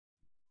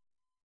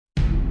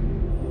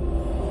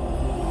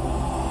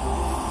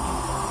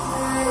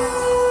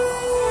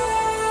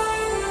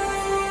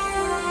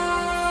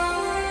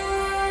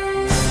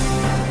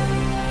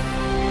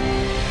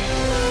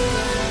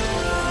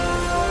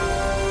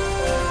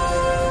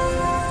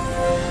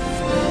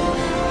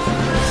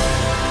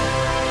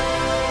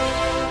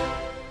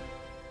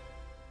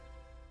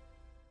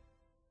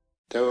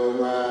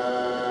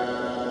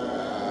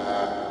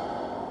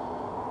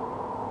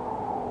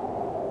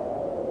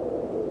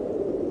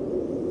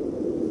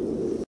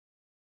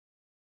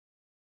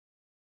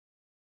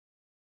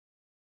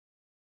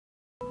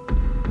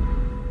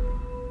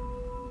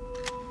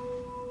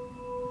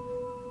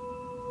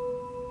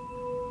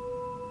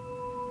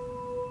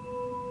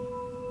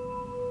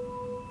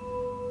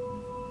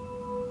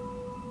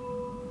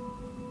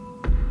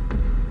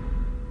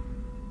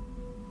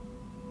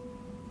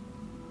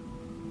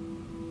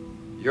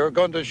You're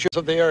going to shoot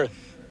of the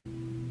earth.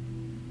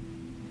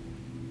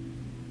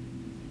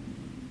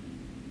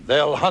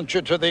 They'll hunt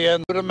you to the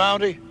end of the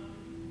Mountie.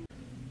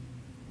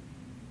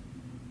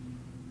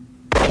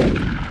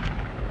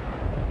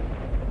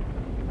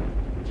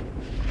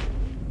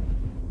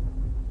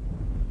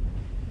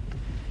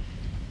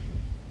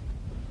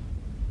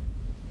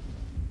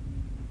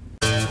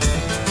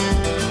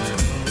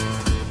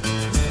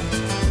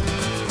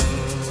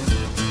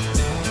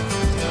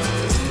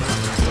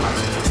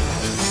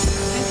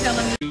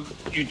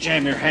 You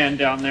jam your hand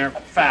down there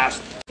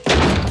fast.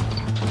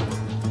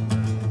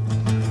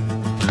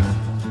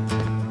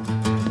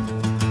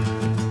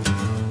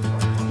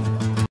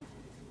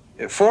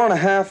 Yeah,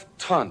 4.5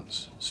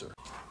 tons, sir.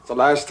 It's the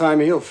last time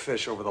he'll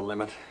fish over the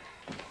limit.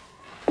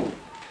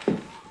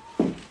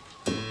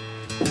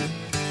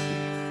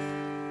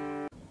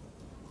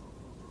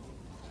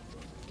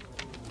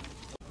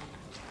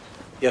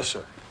 Yes,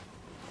 sir.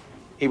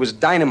 He was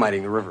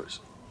dynamiting the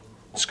rivers,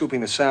 scooping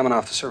the salmon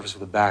off the surface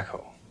with a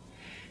backhoe.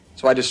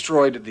 So I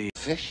destroyed the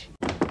fish.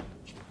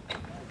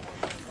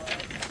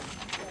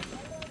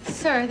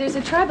 Sir, there's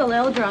a tribal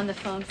elder on the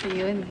phone for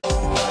you. And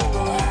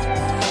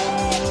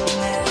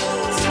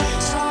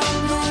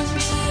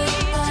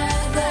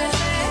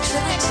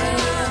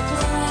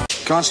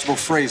Constable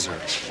Fraser,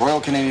 Royal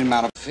Canadian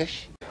Mounted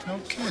Fish. No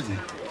kidding.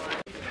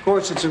 Of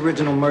course, it's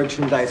original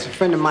merchandise. A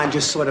friend of mine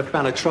just sort of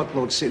found a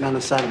truckload sitting on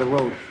the side of the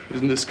road.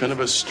 Isn't this kind of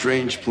a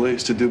strange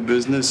place to do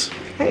business?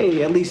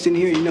 Hey, at least in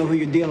here you know who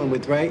you're dealing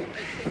with, right?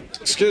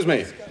 Excuse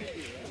me.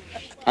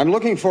 I'm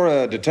looking for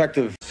a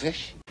detective.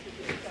 Fish?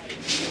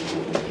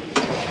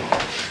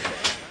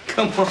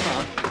 Come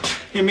on.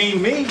 You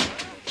mean me?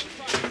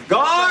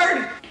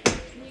 Guard!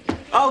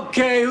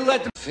 Okay, who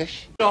let the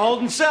Fish? The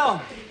holding cell?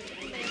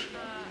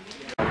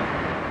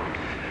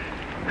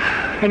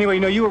 Anyway,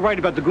 you know, you were right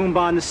about the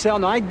Goomba in the cell.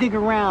 Now, I dig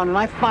around and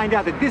I find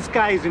out that this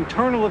guy is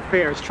internal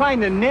affairs, trying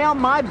to nail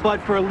my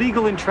butt for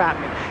illegal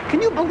entrapment.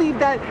 Can you believe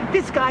that?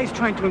 This guy's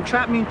trying to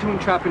entrap me into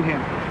entrapping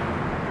him.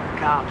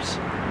 Cops.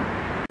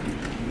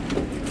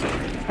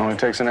 Only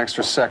takes an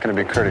extra second to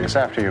be courteous.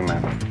 After you,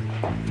 man.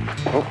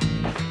 Oh,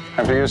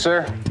 after you,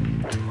 sir.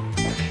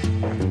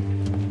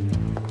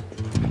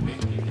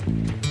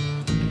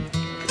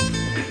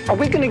 Are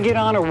we gonna get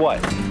on or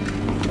what?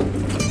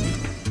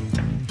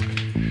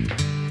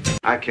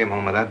 I came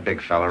home with that big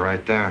fella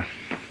right there.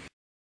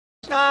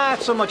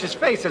 Not so much his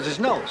face as his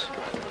nose.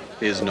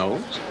 His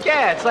nose?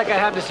 Yeah, it's like I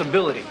have this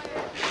ability.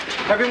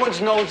 Everyone's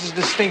nose is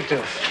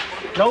distinctive.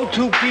 No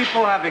two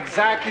people have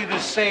exactly the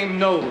same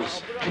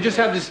nose. I just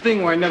have this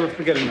thing where I never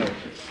forget a nose.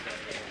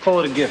 Call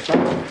it a gift, huh?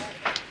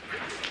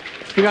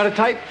 You know how to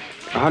type?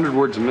 100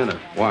 words a minute.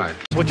 Why?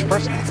 What's your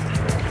first name?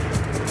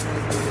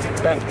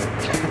 Ben.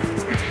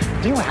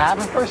 Do you have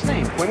a first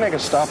name? Can we make a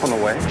stop on the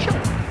way? Sure.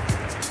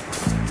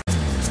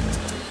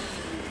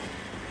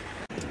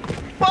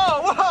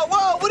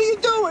 Whoa! What are you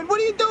doing? What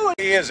are you doing?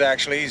 He is,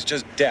 actually. He's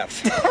just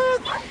deaf.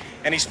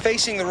 And he's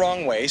facing the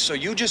wrong way, so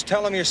you just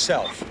tell him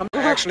yourself.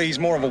 Actually, he's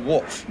more of a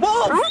wolf.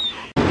 Wolf!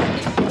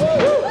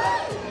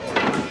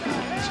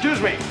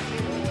 Excuse me.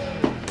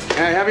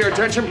 Can I have your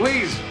attention,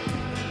 please?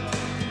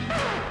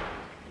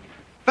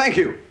 Thank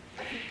you.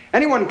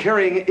 Anyone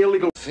carrying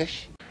illegal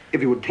fish,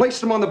 if you would place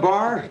them on the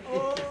bar,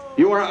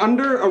 you are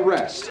under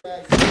arrest.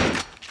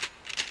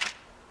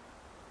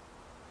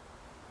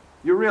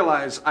 You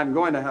realize I'm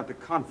going to have to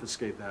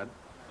confiscate that.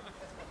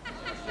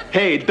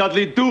 Hey,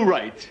 Dudley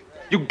Do-Right.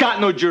 You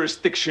got no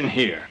jurisdiction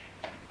here.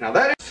 Now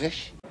that is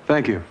fish.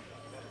 Thank you.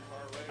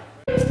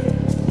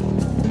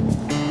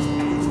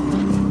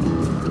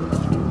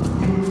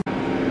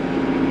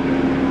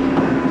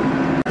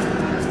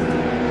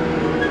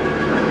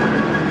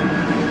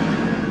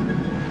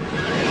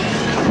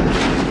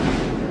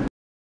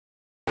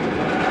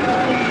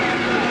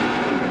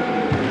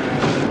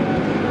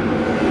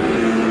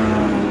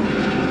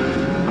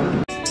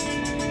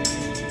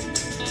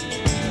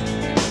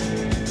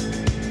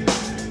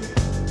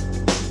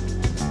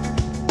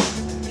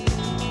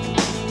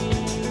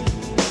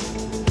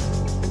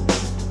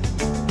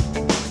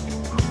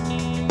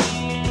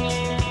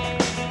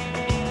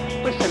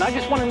 Listen, I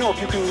just want to know if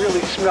you can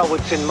really smell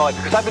what's in mud,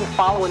 because I've been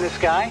following this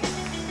guy.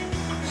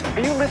 Are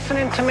you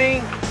listening to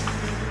me?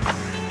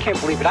 Can't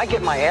believe it. I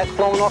get my ass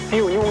blown off for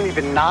you and you won't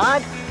even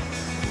nod?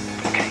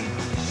 Okay.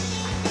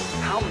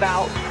 How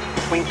about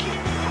winking?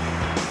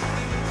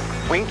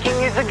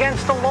 Winking is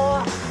against the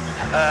law?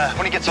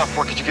 When he gets off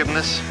work, could you give him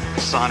this?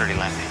 This is 100 he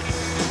lent me.